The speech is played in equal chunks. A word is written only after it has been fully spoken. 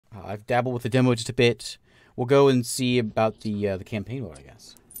I've dabbled with the demo just a bit. We'll go and see about the campaign mode, I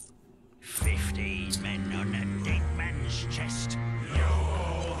guess. 50 men on a dead man's chest.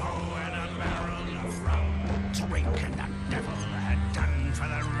 Yo-ho and a barrel of rum. Drinking the devil had done for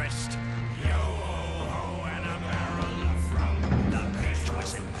the rest. Yo-ho and a barrel of rum. The pitch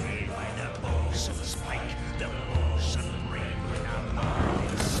was impaled by the bosun's pike. The bosun ring with a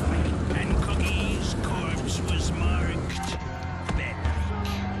marlin spike. And Cookie's corpse was marked bed-like.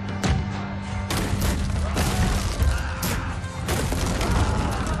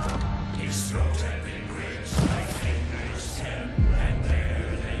 His throat had been grit, like fingers ten, and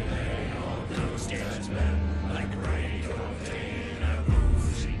there they lay, all those dead men, like rain cocaine, a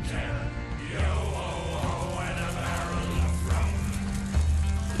boozy can. Yo-ho-ho and a barrel of rum.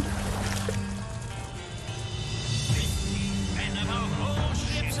 15 men of a whole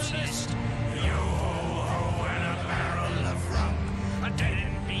ship's list. Yo-ho-ho and a barrel of rum. A dead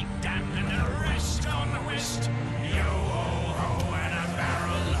and be damned and a rest on the west. Yo-ho-ho and a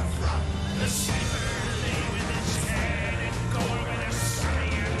barrel of rum. The sleeper lay with his head in gore, with a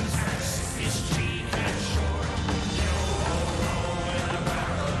Syrian's ass, his cheek and shore. Yo-ho-ho and a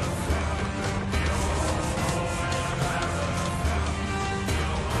barrel of rum. Yo-ho-ho and a barrel of rum.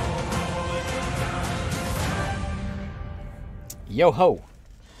 Yo-ho-ho and a barrel of rum. Yo ho.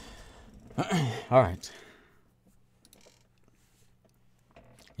 All right.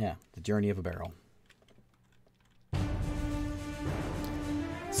 Yeah, the journey of a barrel.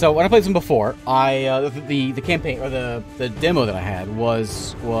 So when I played some before, the campaign or the demo that I had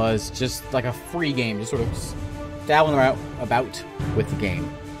was just like a free game, just sort of dabbling around about with the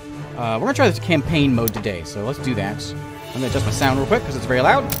game. We're gonna try this campaign mode today, so let's do that. I'm gonna adjust my sound real quick because it's very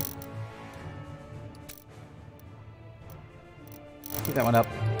loud. Keep that one up,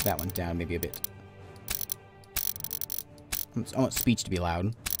 that one down maybe a bit. I want speech to be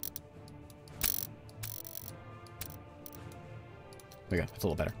loud. There we go. It's a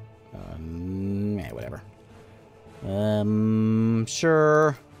little better. Yeah, whatever.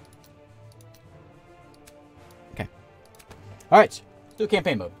 Sure. Okay. All right. Let's do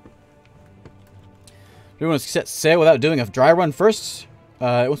campaign mode. Do we want to set sail without doing a dry run first?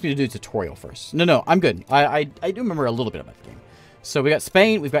 It wants me to do a tutorial first. No, I'm good. I do remember a little bit about the game. So we got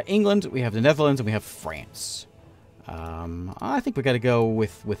Spain, we've got England, we have the Netherlands, and we have France. I think we got to go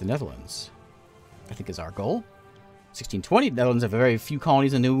with the Netherlands. I think is our goal. 1620, the Netherlands have very few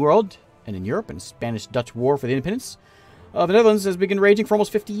colonies in the New World and in Europe, and Spanish-Dutch War for the independence. The Netherlands has been raging for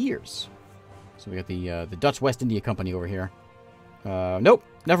almost 50 years. So we got the Dutch West India Company over here. Nope,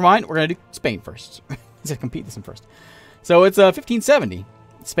 never mind. We're going to do Spain first. Let's compete this one first. So it's 1570.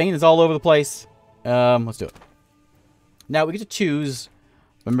 Spain is all over the place. Let's do it. Now we get to choose.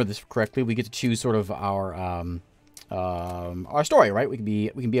 Remember this correctly. We get to choose sort of our story, right? We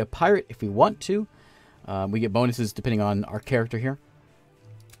can be a pirate if we want to. We get bonuses depending on our character here.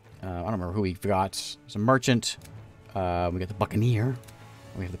 I don't remember who we got. There's a merchant. We got the buccaneer.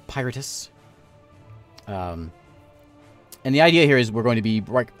 We have the piratess. And the idea here is we're going to be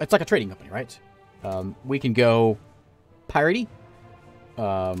it's like a trading company, right? We can go piratey.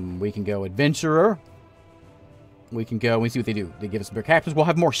 We can go adventurer. We can go and see what they do. They give us their captains. We'll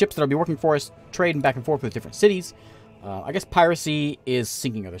have more ships that'll be working for us, trading back and forth with different cities. I guess piracy is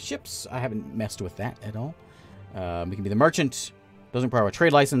sinking other ships. I haven't messed with that at all. We can be the merchant. Doesn't require a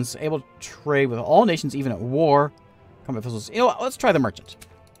trade license. Able to trade with all nations, even at war. Combat vessels. You know what? Let's try the merchant.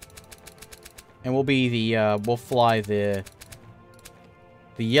 And we'll be the we'll fly the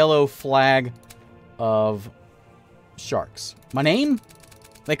yellow flag of sharks. My name?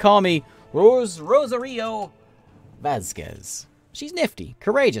 They call me Rosario Vasquez. She's nifty,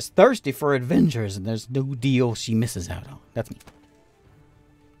 courageous, thirsty for adventures, and there's no deal she misses out on. That's me.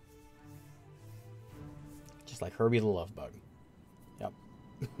 Just like Herbie the Love Bug. Yep.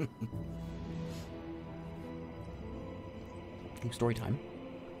 Story time.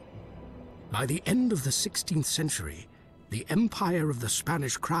 By the end of the 16th century, the empire of the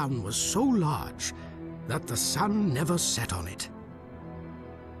Spanish crown was so large that the sun never set on it.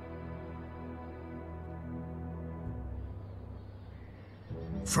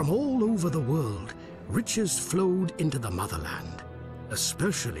 From all over the world, riches flowed into the motherland,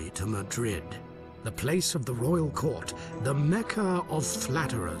 especially to Madrid, the place of the royal court, the mecca of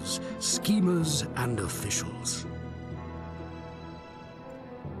flatterers, schemers, and officials.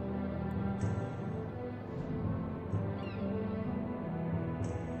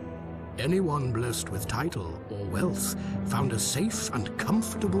 Anyone blessed with title or wealth found a safe and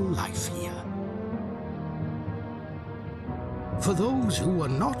comfortable life here. For those who are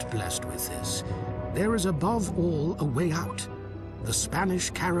not blessed with this, there is above all a way out, the Spanish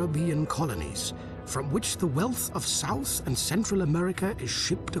Caribbean colonies, from which the wealth of South and Central America is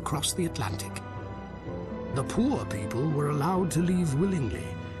shipped across the Atlantic. The poor people were allowed to leave willingly,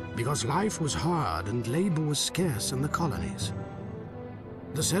 because life was hard and labor was scarce in the colonies.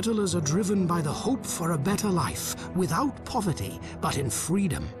 The settlers are driven by the hope for a better life, without poverty, but in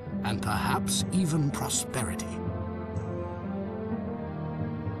freedom, and perhaps even prosperity.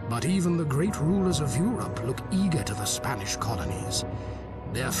 But even the great rulers of Europe look eager to the Spanish colonies.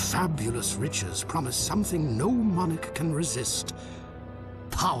 Their fabulous riches promise something no monarch can resist: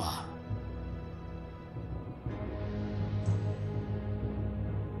 power.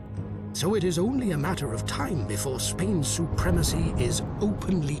 So it is only a matter of time before Spain's supremacy is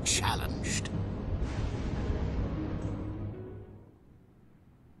openly challenged.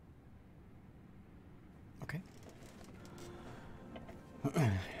 Okay.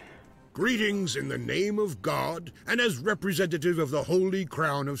 Greetings in the name of God and as representative of the Holy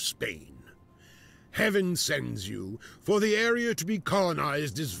Crown of Spain. Heaven sends you, for the area to be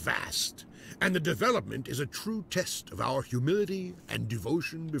colonized is vast, and the development is a true test of our humility and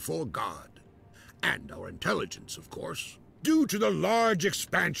devotion before God. And our intelligence, of course. Due to the large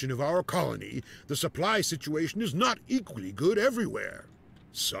expansion of our colony, the supply situation is not equally good everywhere.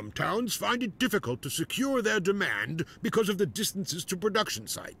 Some towns find it difficult to secure their demand because of the distances to production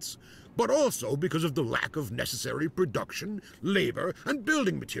sites, but also because of the lack of necessary production, labor, and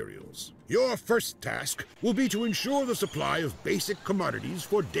building materials. Your first task will be to ensure the supply of basic commodities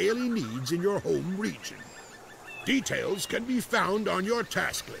for daily needs in your home region. Details can be found on your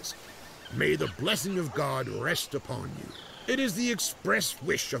task list. May the blessing of God rest upon you. It is the express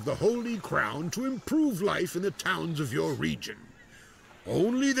wish of the Holy Crown to improve life in the towns of your region.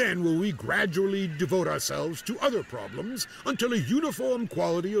 Only then will we gradually devote ourselves to other problems until a uniform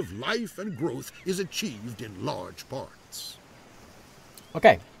quality of life and growth is achieved in large parts.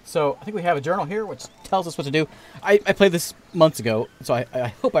 Okay, so I think we have a journal here which tells us what to do. I played this months ago, so I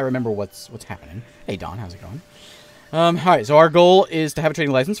hope I remember what's happening. Hey Don, how's it going? Alright, so our goal is to have a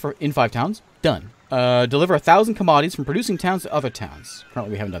trading license in 5 towns. Done. Deliver 1,000 commodities from producing towns to other towns.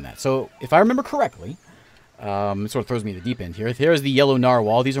 Currently we haven't done that. So, if I remember correctly, it sort of throws me in the deep end here. Here's the yellow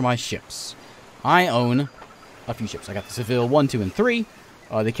narwhal. These are my ships. I own a few ships. I got the Seville 1, 2, and 3.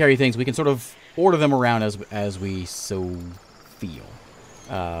 They carry things. We can sort of order them around as we so feel.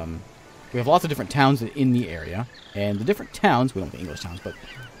 We have lots of different towns in the area. And the different towns, we don't have English towns, but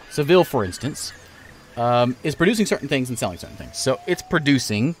Seville, for instance, is producing certain things and selling certain things. So it's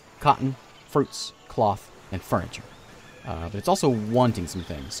producing cotton, fruits, cloth, and furniture. But it's also wanting some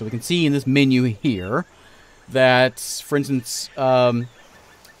things. So we can see in this menu here that, for instance,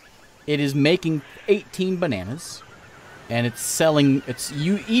 it is making 18 bananas, and it's selling,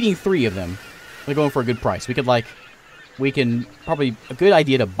 eating 3 of them. They're going for a good price. We can probably, a good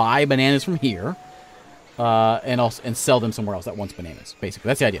idea to buy bananas from here, and sell them somewhere else that wants bananas, basically.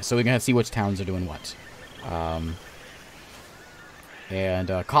 That's the idea. So we're going to see which towns are doing what.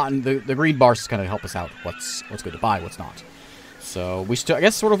 Cotton, the green bars just kind of help us out what's good to buy, what's not. So we should, I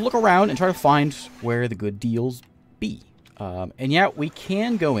guess, sort of look around and try to find where the good deals be. And yeah, we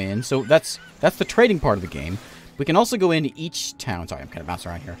can go in. So that's the trading part of the game. We can also go into each town. Sorry, I'm kind of bouncing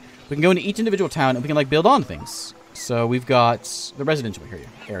around here. We can go into each individual town and we can build on things. So we've got the residential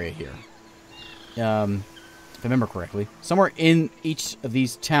area here. If I remember correctly, somewhere in each of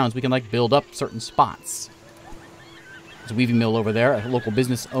these towns we can build up certain spots. There's a weaving mill over there. A local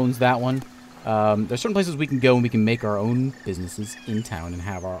business owns that one. There's certain places we can go and we can make our own businesses in town and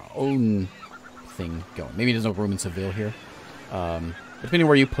have our own thing going. Maybe there's no room in Seville here. But depending on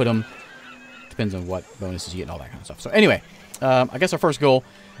where you put them, depends on what bonuses you get and all that kind of stuff. So anyway, I guess our first goal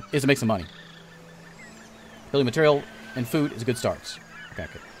is to make some money. Building material and food is a good start. Okay,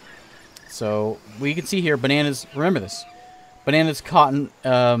 good. So we can see here bananas. Remember this: bananas, cotton,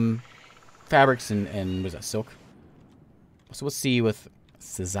 fabrics, and what is that? Silk. So let's see with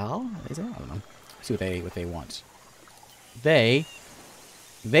Sisal. I don't know. See what they want. They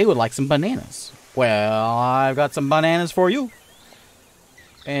would like some bananas. Well, I've got some bananas for you,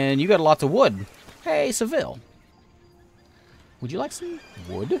 and you got lots of wood. Hey, Seville, would you like some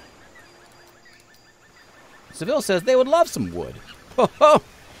wood? Seville says they would love some wood. Ho, ho.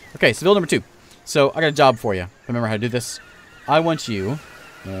 Okay, Seville number 2. So I got a job for you. Remember how to do this? I want you,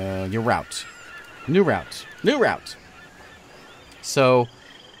 your route. New route. So,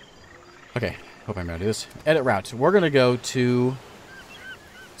 okay, hope I remember how to do this. Edit route. We're going to go to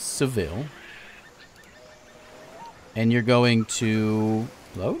Seville. And you're going to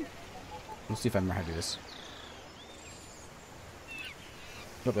load? Let's see if I remember how to do this.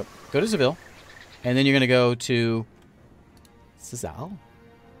 Yep. Go to Seville. And then you're going to go to Sisal.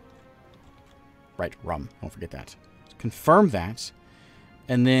 Right, rum. Don't forget that. Confirm that.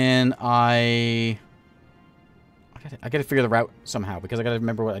 And then I gotta figure the route somehow, because I gotta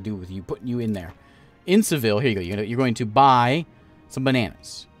remember what I do with you, putting you in there. In Seville, here you go. You're going to buy some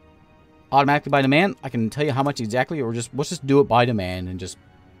bananas. Automatically by demand. I can tell you how much exactly, or let's just do it by demand and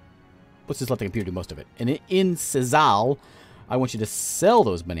let's just let the computer do most of it. And in Sisal, I want you to sell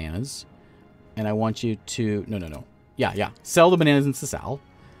those bananas, and I want you to sell the bananas in Sisal,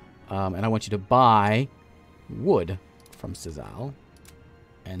 and I want you to buy wood from Sisal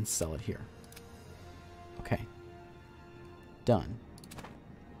and sell it here. Okay. Done.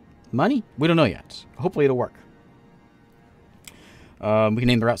 Money? We don't know yet. Hopefully it'll work. We can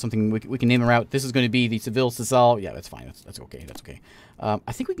name the route something. We can name the route. This is going to be the Seville Sisal. Yeah, that's fine. That's okay. That's okay.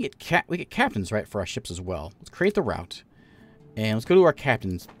 I think we can get captains, right, for our ships as well. Let's create the route, and let's go to our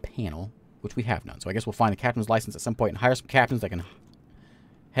captains panel, which we have none. So I guess we'll find a captain's license at some point and hire some captains that can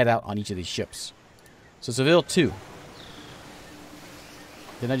head out on each of these ships. So Seville 2.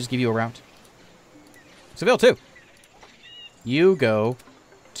 Didn't I just give you a route? Seville 2. You go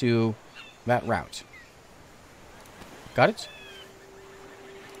to that route. Got it?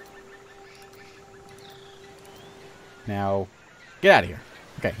 Now, get out of here.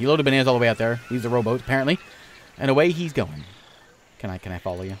 Okay, he loaded bananas all the way out there. He's a rowboat, apparently. And away he's going. Can I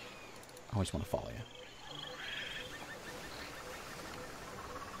follow you? I just want to follow you.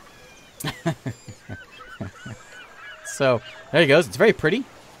 So, there he goes. It's very pretty.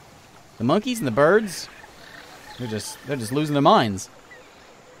 The monkeys and the birds, they're just losing their minds.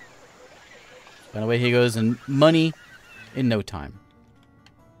 And away he goes, and money in no time.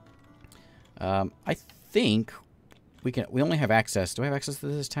 I think we only have access. Do I have access to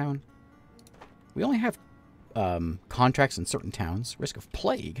this town? We only have contracts in certain towns. Risk of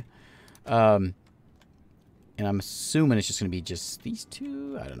plague. And I'm assuming it's just going to be just these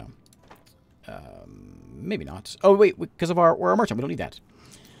two. I don't know. Maybe not. Oh, wait, because of we're a merchant. We don't need that.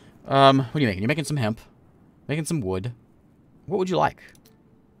 What are you making? You're making some hemp. Making some wood. What would you like?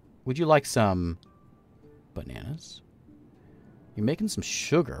 Would you like some bananas? You're making some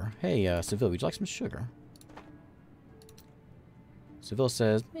sugar. Hey, Seville, would you like some sugar? Seville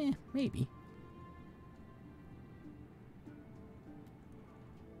says, maybe.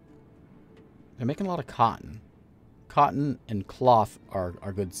 They're making a lot of cotton. Cotton and cloth are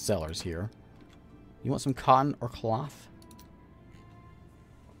good sellers here. You want some cotton or cloth?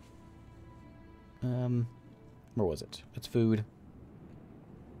 Where was it? That's food.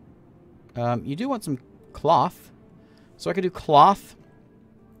 You do want some cloth. So I could do cloth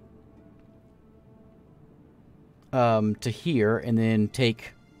to here, and then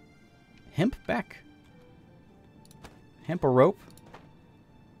take hemp back. Hemp or rope?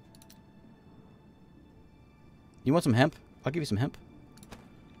 You want some hemp? I'll give you some hemp.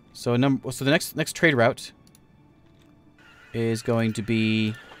 So the next trade route is going to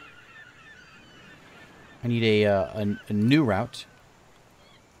be. I need a new route,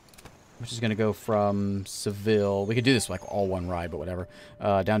 which is going to go from Seville. We could do this like all one ride, but whatever.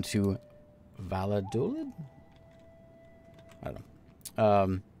 Down to Valladolid. I don't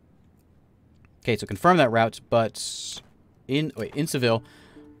know. Okay, so confirm that route, but in Seville,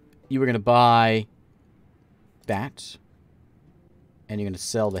 you were going to buy that, and you're going to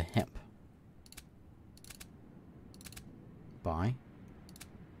sell the hemp. Buy.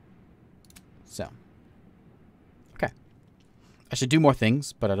 Sell. Okay. I should do more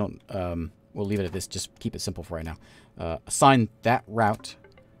things, but I don't. We'll leave it at this. Just keep it simple for right now. Assign that route,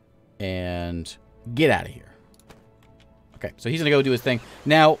 and get out of here. Okay, so he's gonna go do his thing.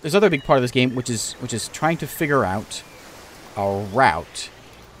 Now, there's another big part of this game, which is trying to figure out a route.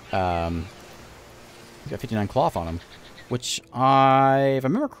 He's got 59 cloth on him, which if I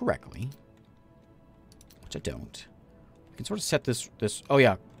remember correctly, which I don't, we can sort of set this. Oh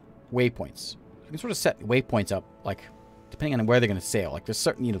yeah, waypoints. We can sort of set waypoints up, like depending on where they're gonna sail. Like there's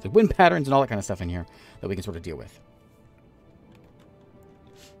certain, the wind patterns and all that kind of stuff in here that we can sort of deal with.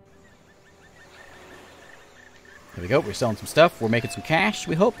 There we go. We're selling some stuff. We're making some cash,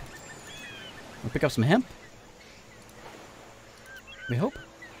 we hope. We'll pick up some hemp. We hope.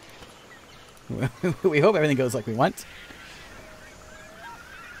 We hope everything goes like we want.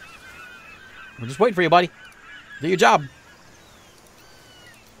 We're just waiting for you, buddy. Do your job.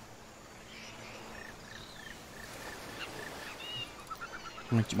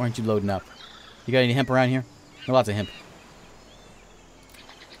 Why aren't you loading up? You got any hemp around here? No, lots of hemp.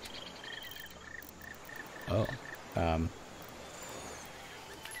 Oh.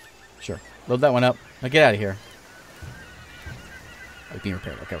 Sure. Load that one up. Now get out of here. Oh, being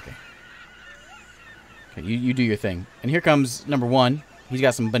repaired. Okay, okay. Okay, you do your thing. And here comes number 1. He's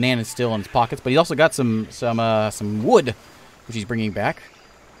got some bananas still in his pockets, but he's also got some wood, which he's bringing back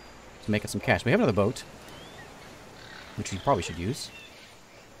to make us some cash. We have another boat, which we probably should use.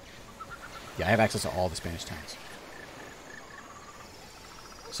 Yeah, I have access to all the Spanish towns.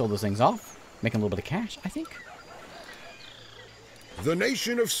 Sold those things off, making a little bit of cash, I think. The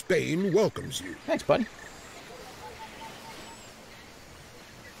nation of Spain welcomes you. Thanks, buddy.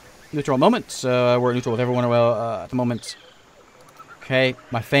 Neutral moment. We're neutral with everyone at the moment. Okay,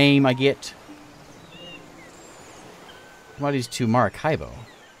 my fame I get. Commodities to Maracaibo. Am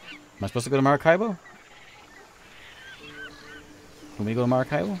I supposed to go to Maracaibo? Want me to go to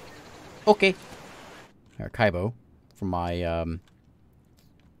Maracaibo? Okay. Maracaibo from my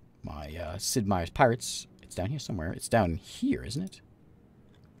Sid Meier's Pirates. It's down here somewhere. It's down here, isn't it?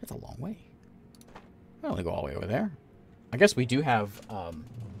 That's a long way. I don't want to go all the way over there. I guess we do have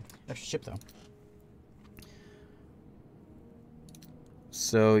extra ship though.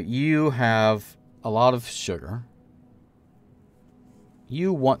 So you have a lot of sugar.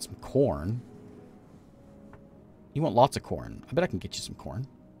 You want some corn. You want lots of corn. I bet I can get you some corn.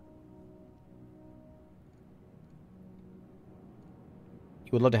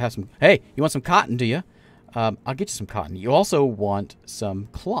 You would love to have some... Hey, you want some cotton, do you? I'll get you some cotton. You also want some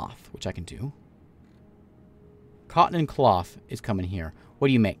cloth, which I can do. Cotton and cloth is coming here. What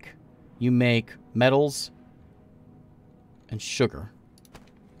do you make? You make metals and sugar.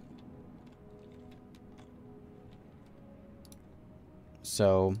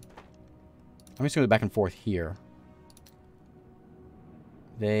 So, I'm just going to go back and forth here.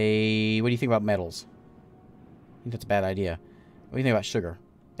 What do you think about metals? I think that's a bad idea. What do you think about sugar?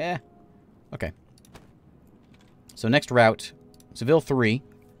 Okay. So next route, Seville 3.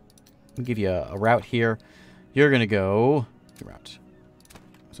 I'll give you a route here. You're going to go... route.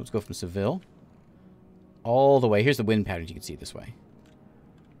 So let's go from Seville all the way. Here's the wind patterns you can see this way.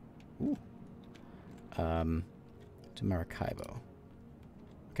 Ooh. To Maracaibo.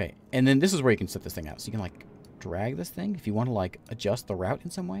 Okay, and then this is where you can set this thing out. So you can, like, drag this thing if you want to, like, adjust the route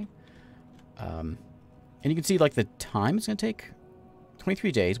in some way. And you can see, like, the time it's going to take.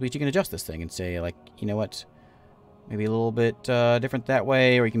 23 days, but you can adjust this thing and say, like, you know what? Maybe a little bit different that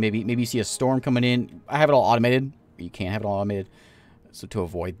way, or you can maybe see a storm coming in. I have it all automated. You can't have it all automated, so to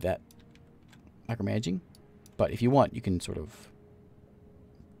avoid that micromanaging. But if you want, you can sort of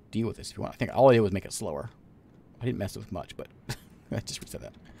deal with this if you want. I think all I did was make it slower. I didn't mess with much, but I just reset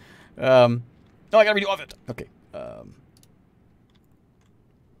that. Oh, I gotta redo all of it. Okay.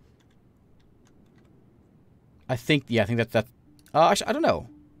 I think that's. Actually, I don't know.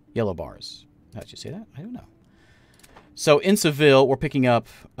 Yellow bars. How did you say that? I don't know. So in Seville, we're picking up.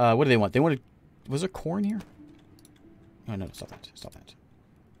 What do they want? They wanted. Was there corn here? Oh no! Stop that! Stop that!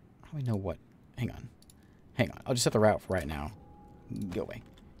 How do I know what? Hang on. Hang on. I'll just set the route for right now. Go away.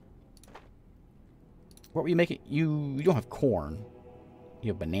 What were you making? You don't have corn. You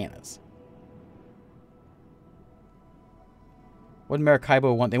have bananas. What did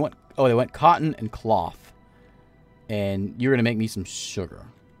Maracaibo want? They want. Oh, they want cotton and cloth. And you're gonna make me some sugar.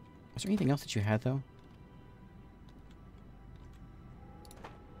 Was there anything else that you had though?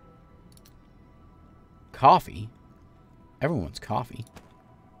 Coffee. Everyone wants coffee.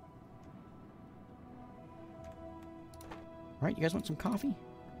 Right? You guys want some coffee?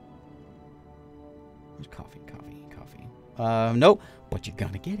 Where's coffee? Nope. But you're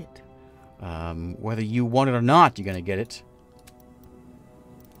gonna get it. Whether you want it or not, you're gonna get it.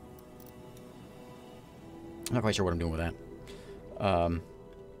 I'm not quite sure what I'm doing with that.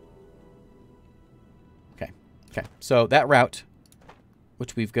 Okay. Okay. So that route,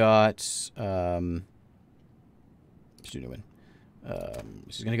 which we've got, what's she doing?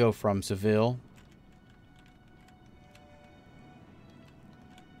 She's gonna go from Seville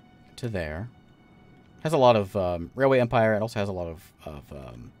to there. Has a lot of railway empire. It also has a lot of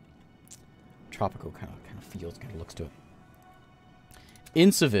tropical kind of feels, kind of looks to it.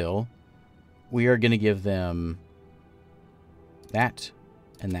 In Seville, we are going to give them that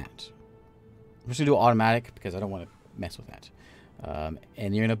and that. I'm just going to do automatic because I don't want to mess with that.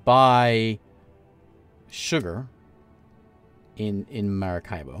 And you're going to buy sugar in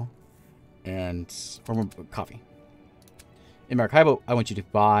Maracaibo and or coffee. In Maracaibo, I want you to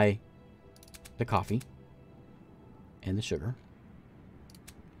buy the coffee and the sugar.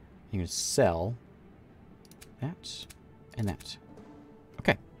 You're going to sell that and that.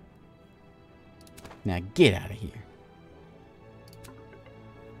 Okay. Now get out of here.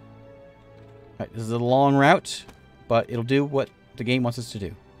 Alright, this is a long route, but it'll do what the game wants us to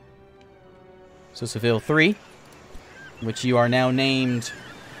do. So Seville 3, which you are now named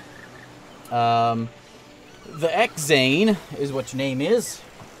The Xane is what your name is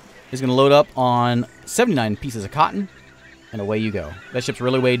going to load up on 79 pieces of cotton, and away you go. That ship's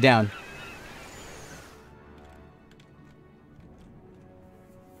really weighed down.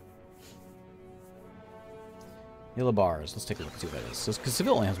 Yellow bars. Let's take a look and see what that is. So, because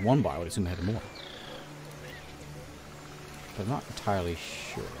Seville only has one bar, I would assume it had more. But I'm not entirely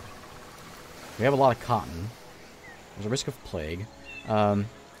sure. We have a lot of cotton. There's a risk of plague.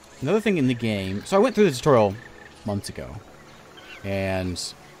 Another thing in the game... So I went through the tutorial months ago. And...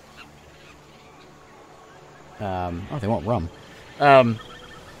 oh, they want rum.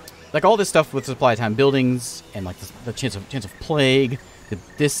 Like all this stuff with supply time, buildings, and like the chance of plague,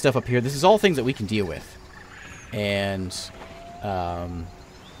 this stuff up here, this is all things that we can deal with. And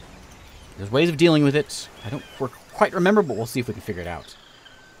there's ways of dealing with it. I don't quite remember, but we'll see if we can figure it out.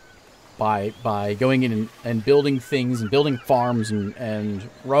 By going in and building things and building farms and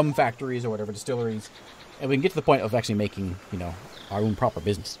rum factories or whatever, distilleries, and we can get to the point of actually making, you know, our own proper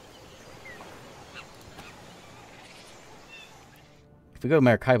business. If we go to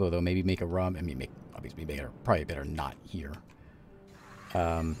Maracaibo, though, maybe make a rum. I mean, obviously probably better not here.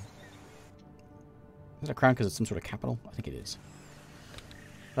 Is it a crown because it's some sort of capital? I think it is.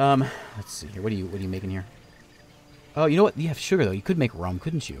 Let's see here. What are you making here? Oh, you know what? You have sugar though. You could make rum,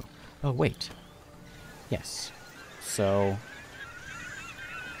 couldn't you? Oh, wait. Yes. So,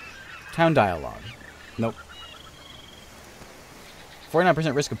 town dialogue. Nope.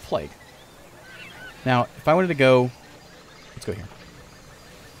 49% risk of plague. Now, if I wanted to go, let's go here.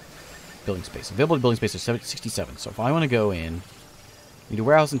 Building space. Available building space is 67. So if I want to go in, need a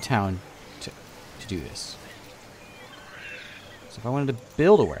warehouse in town to do this. So if I wanted to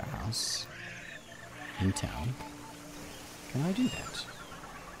build a warehouse in town, can I do that?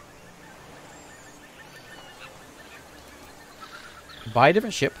 Buy a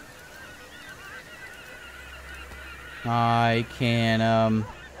different ship. I can,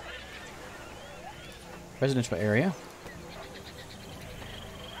 residential area.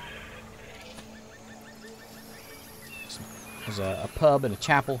 There's a pub and a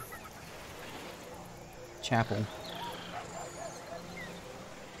chapel. I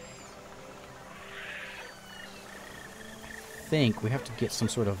think we have to get some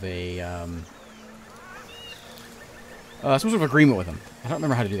sort of a some sort of agreement with them. I don't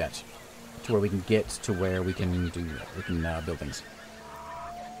remember how to do that, to where we can get to where we can build things.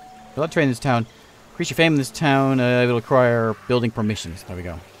 Build a trade in this town. Increase your fame in this town. It'll require building permissions. There we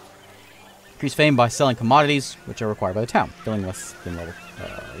go. Increase fame by selling commodities, which are required by the town. Filling less than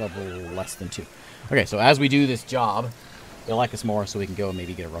level less than 2. Okay, so as we do this job, they'll like us more, so we can go and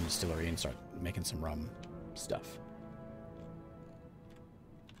maybe get a rum distillery and start making some rum stuff.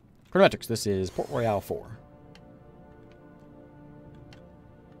 Chronometrics. This is Port Royale 4.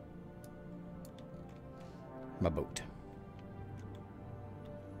 My boat.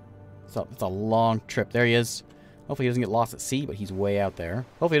 So it's a long trip. There he is. Hopefully he doesn't get lost at sea, but he's way out there.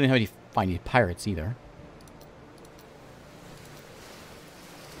 Hopefully he doesn't find any pirates either.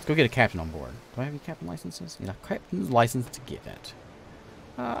 Let's go get a captain on board. Do I have any captain licenses? You know, captain's license to get that.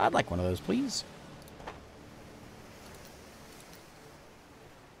 I'd like one of those, please.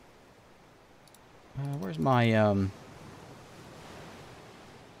 Where's my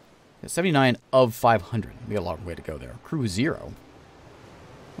 79 of 500. We got a long way to go there. Crew 0.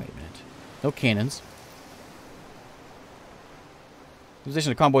 Wait a minute. No cannons. The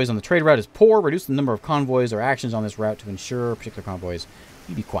position of convoys on the trade route is poor. Reduce the number of convoys or actions on this route to ensure particular convoys.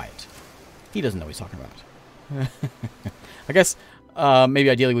 You be quiet. He doesn't know what he's talking about. I guess maybe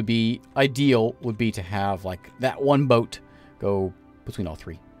ideal would be to have like that one boat go between all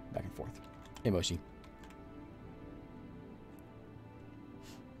three, back and forth. Emoji.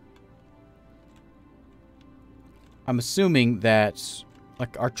 I'm assuming that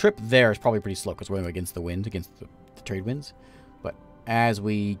like our trip there is probably pretty slow because we're going against the wind, against the trade winds. But as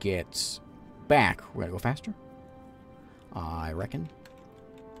we get back, we're gonna go faster, I reckon.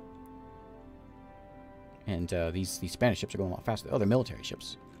 And these Spanish ships are going a lot faster. Oh, they're military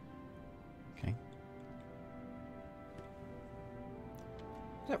ships. Okay.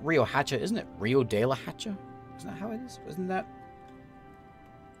 Is that Rio Hacha? Isn't it Rio de la Hacha? Isn't that how it is? Isn't that?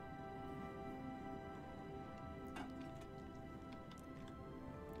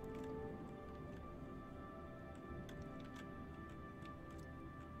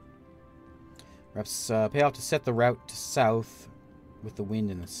 Perhaps pay off to set the route to south with the wind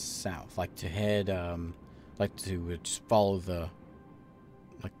in the south. Like to head, like to just follow the,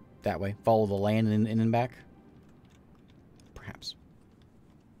 like that way. Follow the land in and back. Perhaps.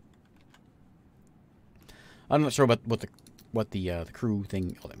 I'm not sure about what the crew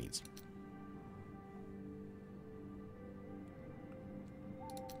thing, all that means.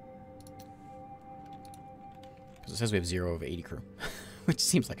 It says we have 0 of 80 crew, which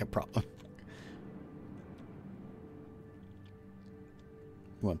seems like a problem.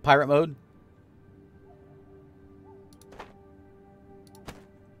 We want pirate mode.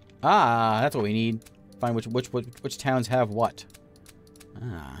 Ah, that's what we need. Find which towns have what.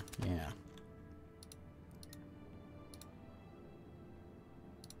 Ah, yeah.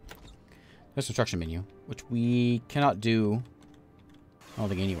 There's construction menu, which we cannot do, I don't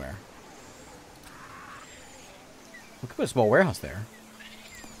think, anywhere. We could put a small warehouse there.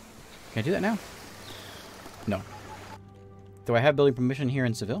 Can I do that now? No. Do I have building permission here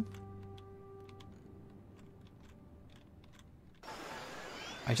in Seville?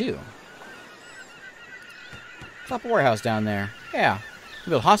 I do. Slap a warehouse down there. Yeah. We can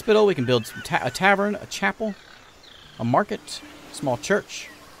build a hospital. We can build a tavern, a chapel, a market, a small church.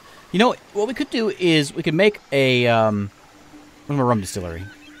 You know, what we could do is we could make a, one of a rum distillery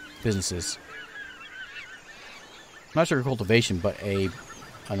businesses. I'm not sure cultivation, but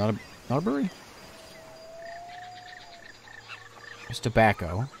not a brewery? There's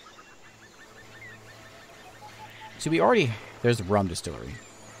tobacco. See, there's a rum distillery.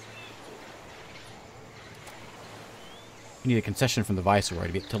 We need a concession from the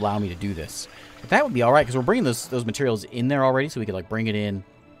Viceroy to allow me to do this. But that would be alright, because we're bringing those materials in there already, so we could, like, bring it in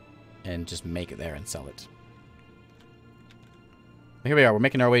and just make it there and sell it. But here we are. We're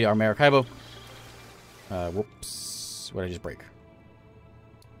making our way to our Maracaibo. Whoops. What did I just break?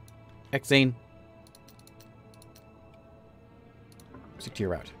 Xane. Stick to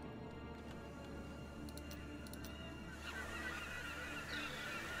your route.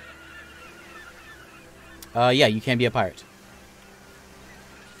 Yeah, you can be a pirate.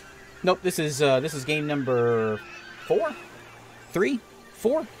 Nope, this is game number 4? 3?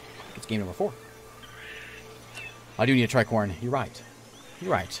 4? It's game number 4. I do need a tricorn. You're right.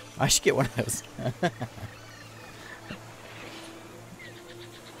 You're right. I should get one of those.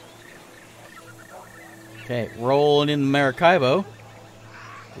 Okay, rolling in Maracaibo.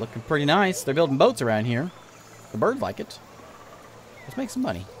 Looking pretty nice. They're building boats around here. The birds like it. Let's make some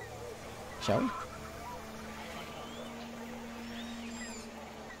money. Shall we?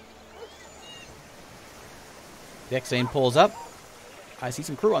 The Xane pulls up. I see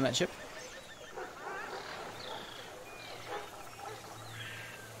some crew on that ship.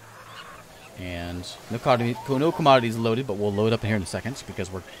 And no commodities loaded, but we'll load up in here in a second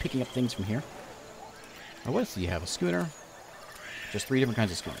because we're picking up things from here. Oh, what else do you have? A schooner? Just 3 different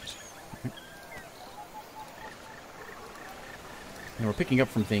kinds of schooners. Okay. And we're picking up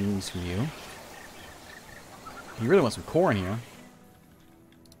from things from you. You really want some corn here.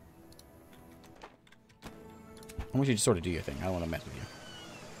 I want you to sort of do your thing. I don't want to mess with you.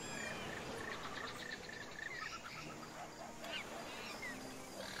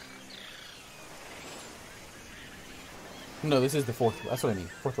 No, this is the 4th. That's what I mean.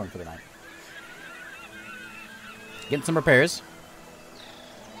 4th one for the night. Getting some repairs.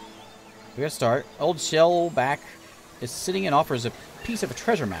 We gotta start. Old Shellback is sitting and offers a piece of a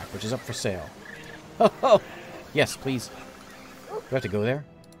treasure map, which is up for sale. Oh, yes, please. Do I have to go there?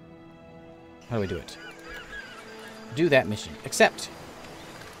 How do I do it? Do that mission. Accept.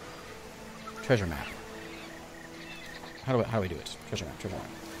 Treasure map. How do I do it? Treasure map, treasure map,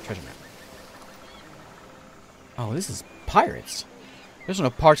 treasure map. Oh, this is pirates. There's no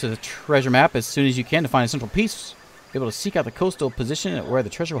parts of the treasure map as soon as you can to find a central piece. Be able to seek out the coastal position at where the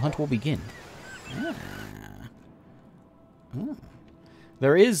treasure hunt will begin. Ah. Oh.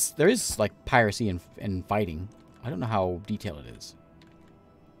 There is like piracy and fighting. I don't know how detailed it is.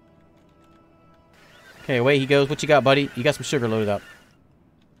 Okay, away he goes. What you got, buddy? You got some sugar loaded up.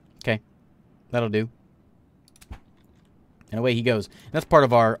 Okay. That'll do. And away he goes. And that's part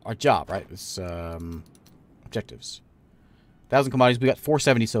of our job, right? It's objectives. 1,000 commodities. We got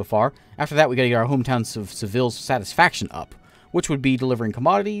 470 so far. After that, we got to get our hometown of Seville's satisfaction up, which would be delivering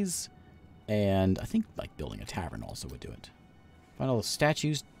commodities, and I think like building a tavern also would do it. Find all the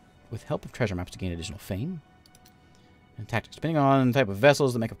statues with help of treasure maps to gain additional fame. And tactics. Depending on the type of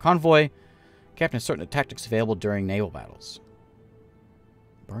vessels that make a convoy, captain has certain tactics available during naval battles.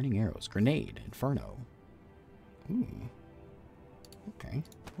 Burning arrows, grenade, inferno. Ooh. Okay.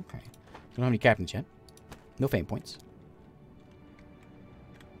 Okay. Don't have any captains yet. No fame points.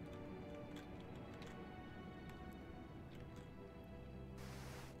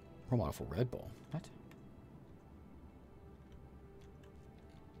 Role model for Red Bull. What?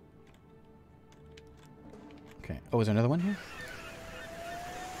 Okay. Oh, is there another one here?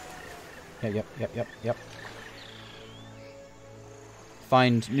 Yeah, yep.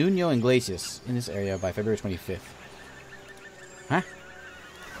 Find Nuno Iglesias in this area by February 25th. Huh?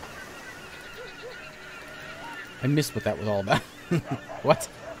 I missed what that was all about. What?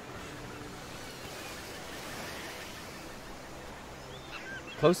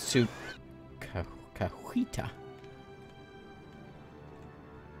 Close to Cahuita.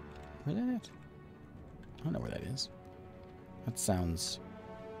 Where's that at? I don't know where that is. That sounds...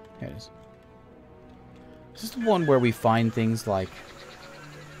 Here it is. Is this the one where we find things like...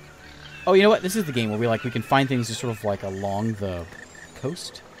 Oh, you know what? This is the game where we can find things just sort of like along the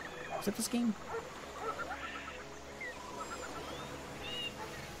coast. Is that this game?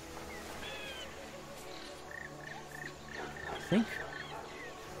 I think.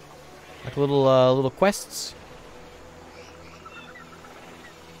 Like little quests.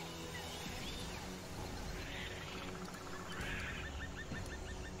 Not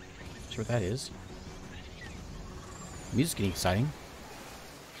sure what that is. Music's getting exciting.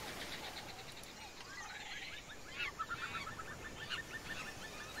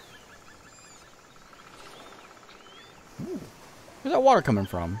 Ooh. Where's that water coming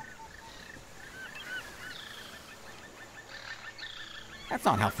from? That's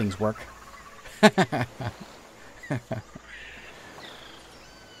not how things work.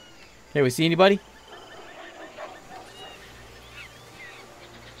 Hey, we see anybody?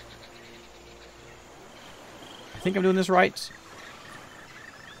 I think I'm doing this right.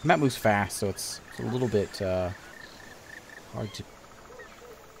 The map moves fast, so it's a little bit hard to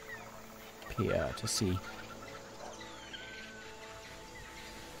see.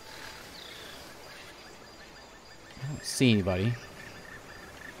 I don't see anybody.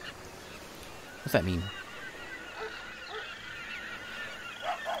 What's that mean?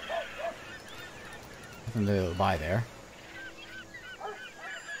 Nothing to buy there.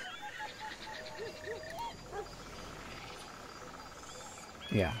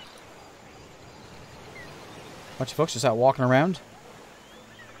 Yeah. Bunch of folks just out walking around.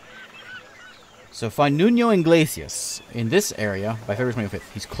 So find Nuno Iglesias in this area by February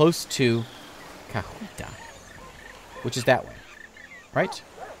 25th. He's close to Cahuita, which is that way, right?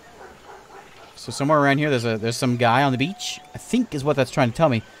 So somewhere around here, there's some guy on the beach. I think is what that's trying to tell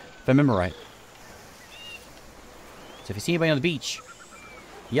me, if I remember right. So if you see anybody on the beach,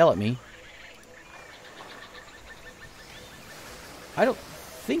 yell at me. I don't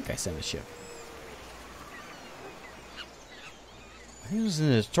think I sent a ship. I think it was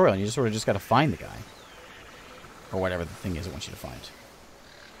in the tutorial, and you just sort of just got to find the guy. Or whatever the thing is it wants you to find.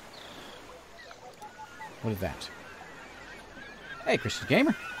 What is that? Hey, Christian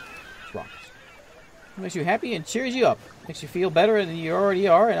Gamer. What's wrong? It makes you happy and cheers you up. Makes you feel better than you already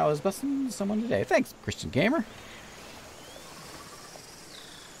are, and I was busting someone today. Thanks, Christian Gamer.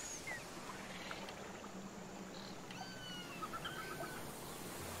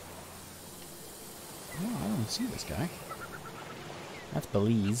 Oh, I don't see this guy. That's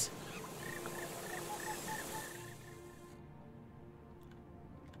Belize.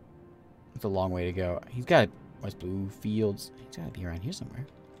 It's a long way to go. He's got West Blue Fields. He's got to be around here somewhere.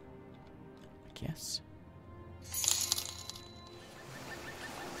 I guess.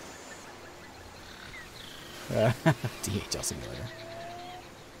 DHL simulator.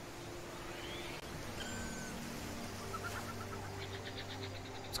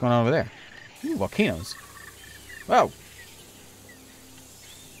 What's going on over there? Ooh, volcanoes. Wow.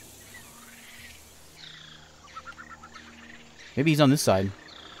 Maybe he's on this side.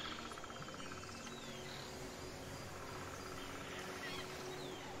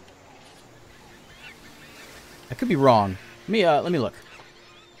 I could be wrong. Let me look.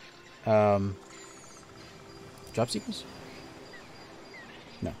 Job seekers?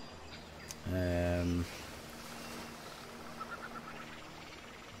 No.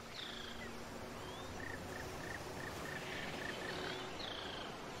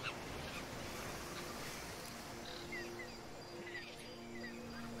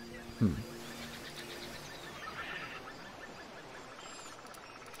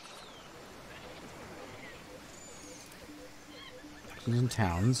 In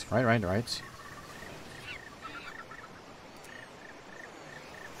towns. Right.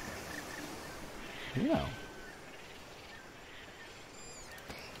 Yeah.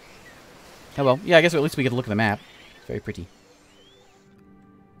 Oh well. Yeah, I guess at least we get to look at the map. Very pretty.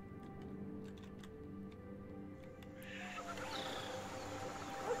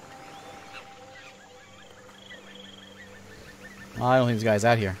 I don't think this guy's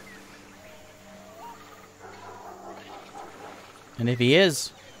out here. And if he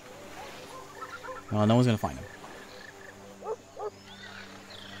is, well, no one's going to find him.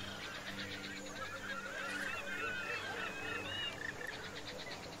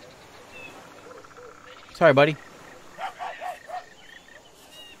 Sorry, buddy.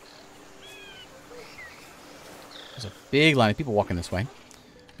 There's a big line of people walking this way.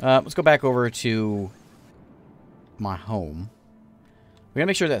 Let's go back over to my home. We gotta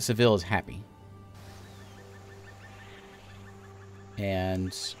make sure that Seville is happy.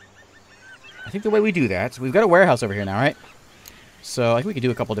 And I think the way we do that, we've got a warehouse over here now, right? So I think we could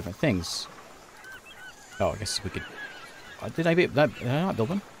do a couple different things. Oh, I guess we could... did I not build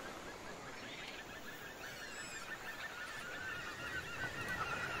one?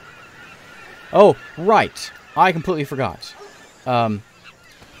 Oh, right. I completely forgot.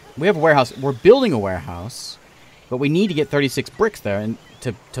 We have a warehouse. We're building a warehouse, but we need to get 36 bricks there and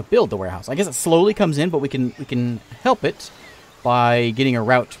to build the warehouse. I guess it slowly comes in, but we can help it by getting a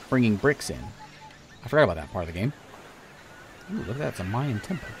route bringing bricks in. I forgot about that part of the game. Ooh, look at that. It's a Mayan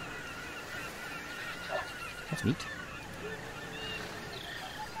temple. That's neat.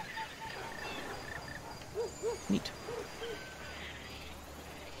 Neat.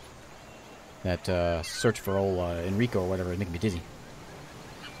 That search for old Enrico or whatever is making me dizzy.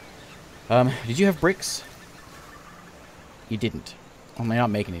 Did you have bricks? You didn't. I'm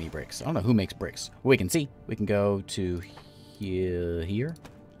not making any bricks. I don't know who makes bricks. Well, we can see. We can go to here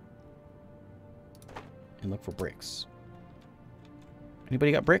and look for bricks.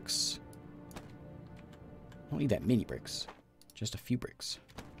 Anybody got bricks? I don't need that many bricks. Just a few bricks.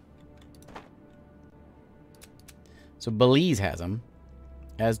 So Belize has them,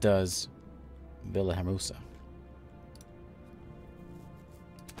 as does Villa Hermosa.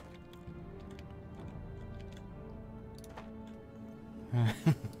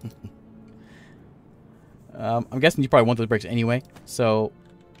 I'm guessing you probably want those bricks anyway, so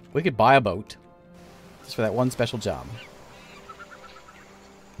we could buy a boat just for that one special job.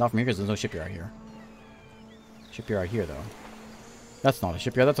 Not from here because there's no shipyard here. Shipyard here, though. That's not a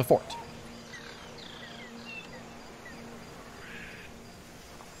shipyard, that's a fort.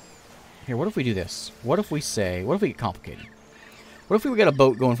 Here, what if we do this? What if we say... What if we get complicated? What if we get a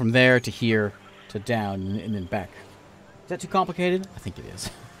boat going from there to here to down and then back? Is that too complicated? I think it is.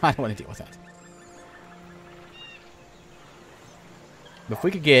 I don't want to deal with that. But if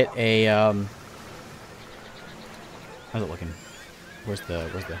we could get a... how's it looking? Where's the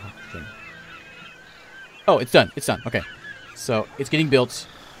thing? Oh, it's done. It's done. Okay. So, it's getting built.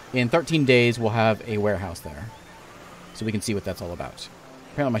 In 13 days, we'll have a warehouse there. So we can see what that's all about.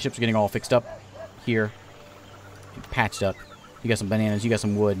 Apparently my ships are getting all fixed up here. Patched up. You got some bananas, you got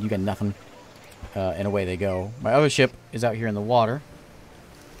some wood, you got nothing. And away they go. My other ship is out here in the water.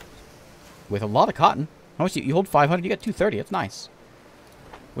 With a lot of cotton. How much do you hold? 500? You got 230. That's nice.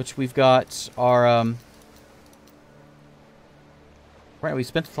 Which we've got our... Right, we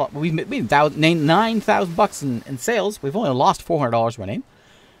spent a lot. We made 9,000 bucks in sales. We've only lost $400 running.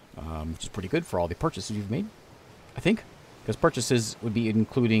 Which is pretty good for all the purchases you've made. I think. Because purchases would be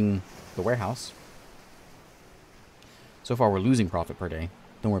including the warehouse. So far, we're losing profit per day.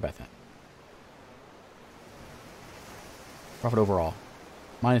 Don't worry about that. Profit overall.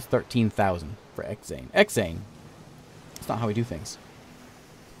 Minus 13,000 for Xane. Xane. That's not how we do things.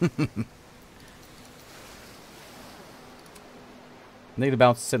 Negative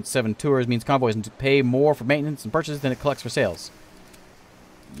balance since 7 tours means convoys pay more for maintenance and purchases than it collects for sales.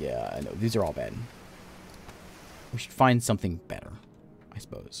 Yeah, I know. These are all bad. We should find something better, I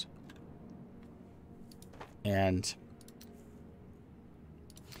suppose. And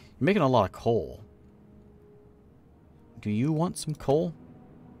you're making a lot of coal. Do you want some coal?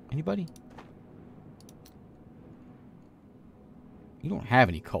 Anybody? You don't have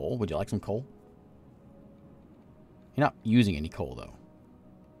any coal. Would you like some coal? You're not using any coal, though.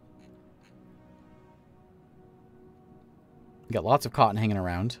 You got lots of cotton hanging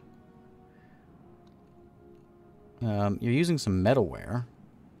around. You're using some metalware.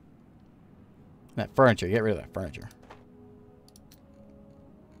 That furniture. Get rid of that furniture.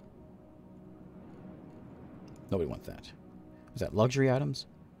 Nobody wants that. Is that luxury items?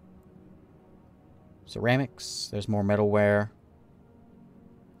 Ceramics. There's more metalware.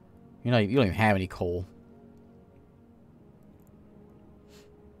 You don't even have any coal.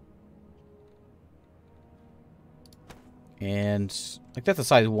 And like that's the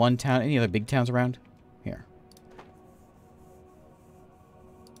size of one town. Any other big towns around? Here.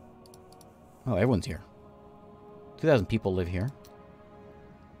 Oh, everyone's here. 2,000 people live here.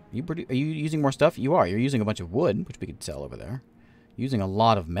 Are you using more stuff? You are. You're using a bunch of wood, which we could sell over there. Using a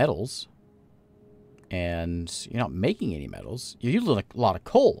lot of metals. And you're not making any metals. You're using a lot of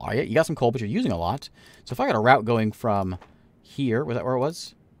coal, are you? You got some coal, but you're using a lot. So if I got a route going from here, was that where it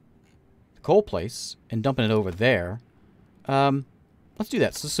was? The coal place, and dumping it over there. Let's do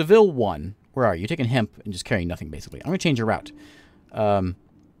that. So Seville 1. Where are you? You're taking hemp and just carrying nothing, basically. I'm going to change your route. I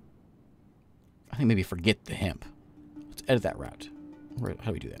think maybe forget the hemp. Let's edit that route. How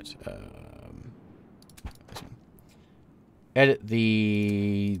do we do that? This one. Edit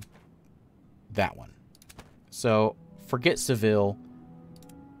that one. So forget Seville.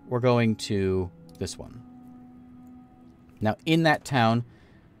 We're going to this one. Now in that town,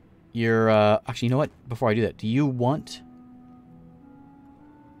 you're actually, you know what? Before I do that, do you want?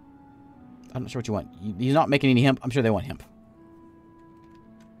 I'm not sure what you want. You're not making any hemp. I'm sure they want hemp.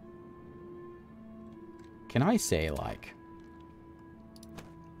 Can I say, like...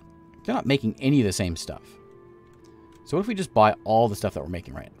 They're not making any of the same stuff. So what if we just buy all the stuff that we're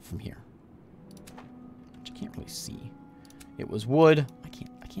making right from here? Which I can't really see. It was wood.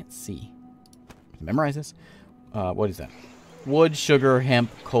 I can't see. Memorize this? What is that? Wood, sugar,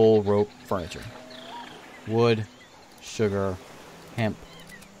 hemp, coal, rope, furniture. Wood, sugar, hemp,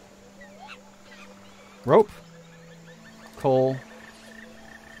 rope, coal,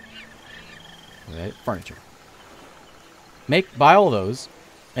 right, furniture. Buy all those,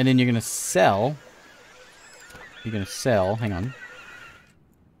 and then you're gonna sell. Hang on.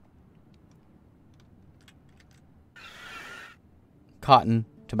 Cotton,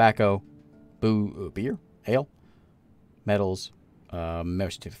 tobacco, beer, ale, metals. Maybe I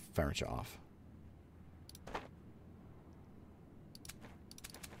should take the furniture off.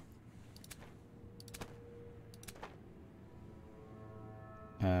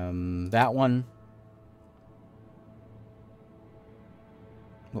 That one.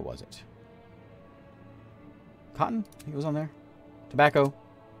 What was it? Cotton? I think it was on there. Tobacco.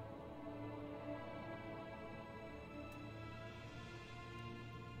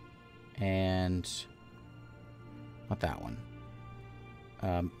 And not that one.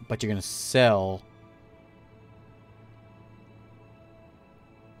 But you're going to sell.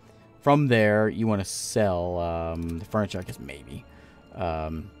 From there, you want to sell the furniture, I guess, maybe.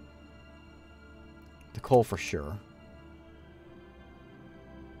 The coal for sure.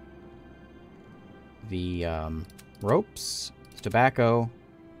 The ropes, tobacco,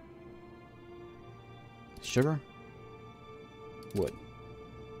 sugar, wood.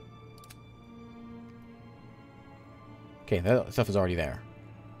 Okay, that stuff is already there.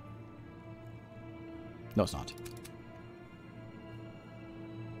 No, it's not.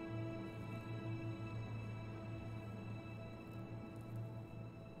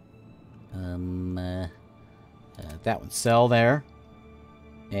 That one sell there.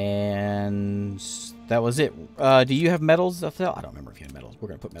 And that was it. Do you have metals? I don't remember if you had metals. We're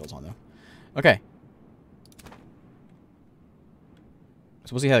going to put metals on, though. Okay.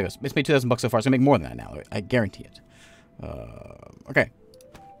 So we'll see how that goes. It's made 2,000 bucks so far. It's going to make more than that now. I guarantee it. Okay.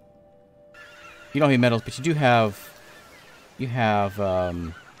 You don't have any metals, but you do have... You have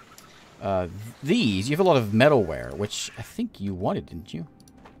these. You have a lot of metalware, which I think you wanted, didn't you?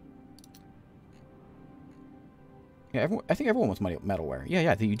 Yeah, I think everyone wants metalware. Yeah,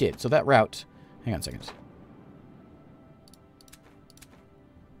 I think you did. So that route... Hang on a second.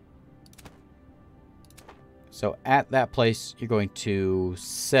 So at that place, you're going to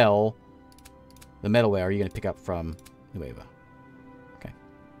sell the metalware you're going to pick up from Nueva. Okay.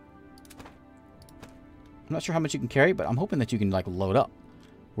 I'm not sure how much you can carry, but I'm hoping that you can, like, load up.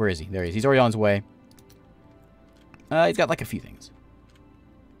 Where is he? There he is. He's already on his way. He's got, like, a few things.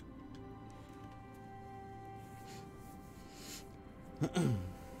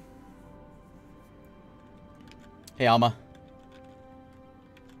 Hey, Alma.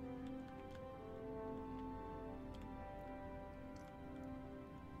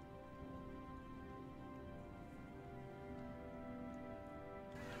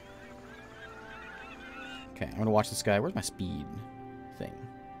 Okay, I'm gonna watch this guy. Where's my speed thing?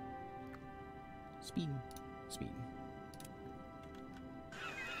 Speed.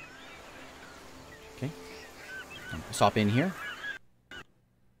 Okay. Stop in here.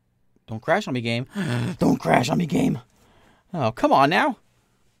 Don't crash on me, game. Don't crash on me, game. Oh, come on now.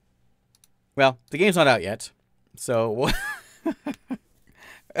 Well, the game's not out yet. So,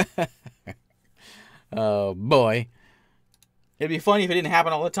 oh, boy. It'd be funny if it didn't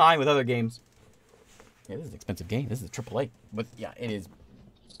happen all the time with other games. Yeah, this is an expensive game. This is a AAA. But, yeah, it is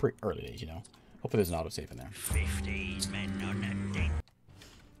pretty early days, you know. Hopefully there's an autosave in there. 15 men on a date.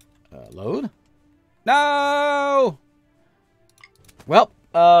 Load? No! Well,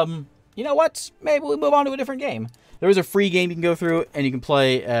 you know what? Maybe we move on to a different game. There is a free game you can go through, and you can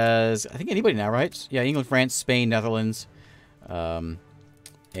play as, I think, anybody now, right? Yeah, England, France, Spain, Netherlands. And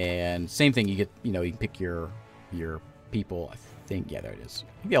same thing, you get, you know, you can pick your people. I think, yeah, there it is.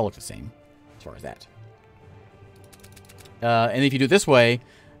 They all look the same as far as that. And if you do it this way,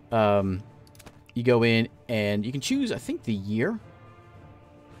 you go in and you can choose, I think, the year.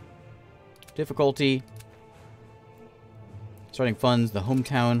 Difficulty. Starting funds, the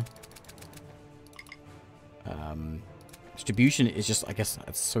hometown. Distribution is just, I guess,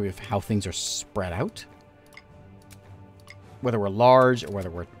 that's sort of how things are spread out. Whether we're large or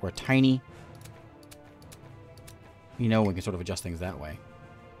whether we're tiny. You know, we can sort of adjust things that way.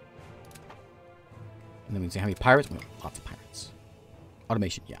 And then we can see how many pirates. We have lots of pirates.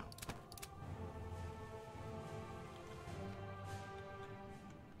 Automation, yeah.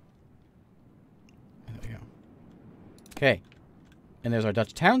 And there we go. Okay. And there's our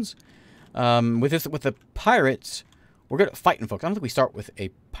Dutch towns. With the pirates, we're good at fighting folks. I don't think we start with a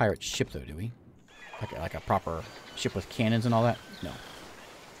pirate ship, though, do we? Like a proper ship with cannons and all that? No.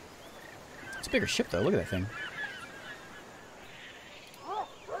 It's a bigger ship, though. Look at that thing.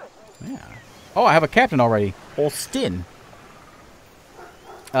 Yeah. Oh, I have a captain already. Old Stin.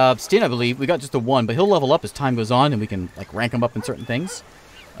 Stin, I believe, we got just the one, but he'll level up as time goes on, and we can, like, rank him up in certain things.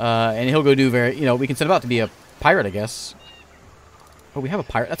 And he'll go do very, you know, we can send him out to be a pirate, I guess. Oh, we have a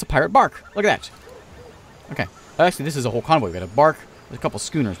pirate. That's a pirate bark. Look at that. Okay. Actually, this is a whole convoy. We got a bark. There's a couple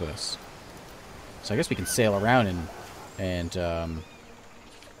schooners with us. So I guess we can sail around and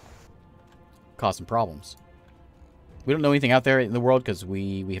cause some problems. We don't know anything out there in the world because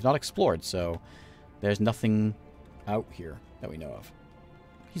we have not explored, so there's nothing out here that we know of.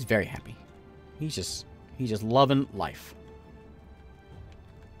 He's very happy. He's just loving life.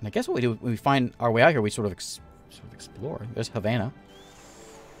 And I guess what we do when we find our way out here, we sort of explore. There's Havana.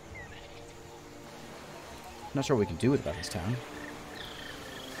 I'm not sure what we can do about this town.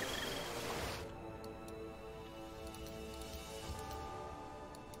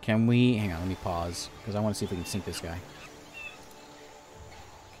 Can we... Hang on, let me pause. Because I want to see if we can sink this guy.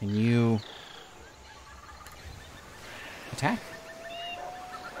 Can you... attack?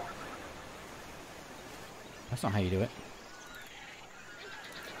 That's not how you do it.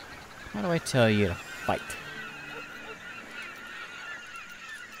 How do I tell you to fight?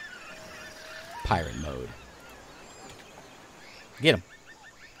 Pirate mode. Get him.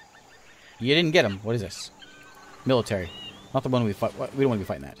 You didn't get him. What is this? Military. Not the one we fight. We don't want to be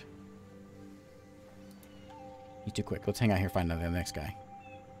fighting that. He's too quick. Let's hang out here and find the next guy.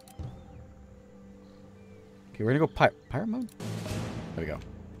 Okay, we're going to go pirate mode. There we go.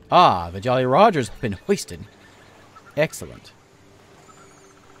 Ah, the Jolly Roger's been hoisted. Excellent.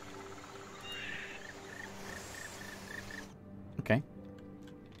 Okay.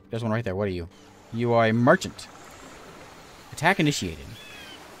 There's one right there. What are you? You are a merchant. Attack initiated.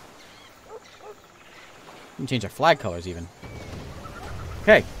 You can change our flag colors even.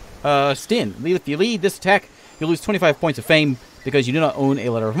 Okay. Stin. If you lead this attack, you'll lose 25 points of fame because you do not own a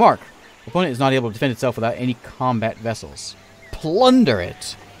letter of marque. The opponent is not able to defend itself without any combat vessels. Plunder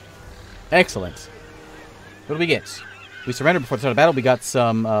it. Excellent. What do we get? We surrendered before the start of battle. We got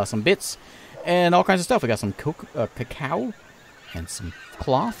some bits and all kinds of stuff. We got some cacao and some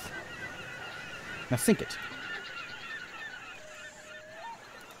cloth. Now sink it.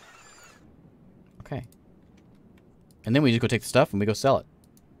 Okay. And then we just go take the stuff and we go sell it.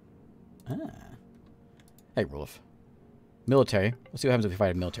 Ah. Hey, Rolf. Military. Let's see what happens if we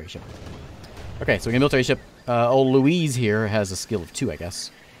fight a military ship. Okay, so we get a military ship. Old Louise here has a skill of 2, I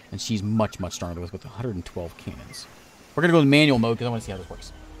guess. And she's much, much stronger with 112 cannons. We're going to go in manual mode because I want to see how this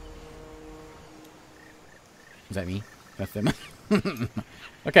works. Is that me? That's them.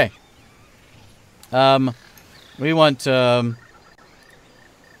 Okay. We want, opponent's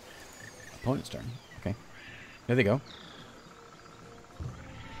turn. Okay. There they go.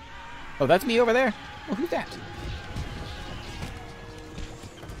 Oh, that's me over there? Well, who's that?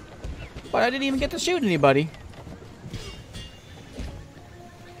 But I didn't even get to shoot anybody.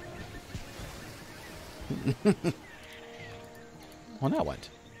 Well, now what?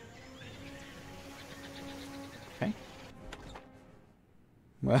 Okay.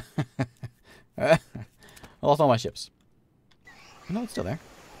 Well, I lost all my ships. No, it's still there.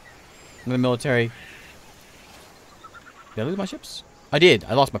 I'm in the military. Did I lose my ships? I did.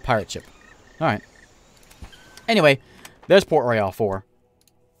 I lost my pirate ship. Alright. Anyway, there's Port Royale 4.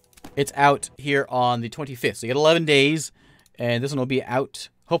 It's out here on the 25th. So you get 11 days. And this one will be out.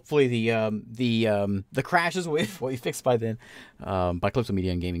 Hopefully the crashes will be fixed by then. By Calypso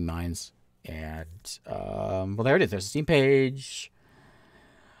Media and Gaming Minds. And, well, there it is. There's a Steam page.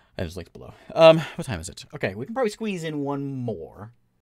 And there's links below. What time is it? Okay, we can probably squeeze in one more.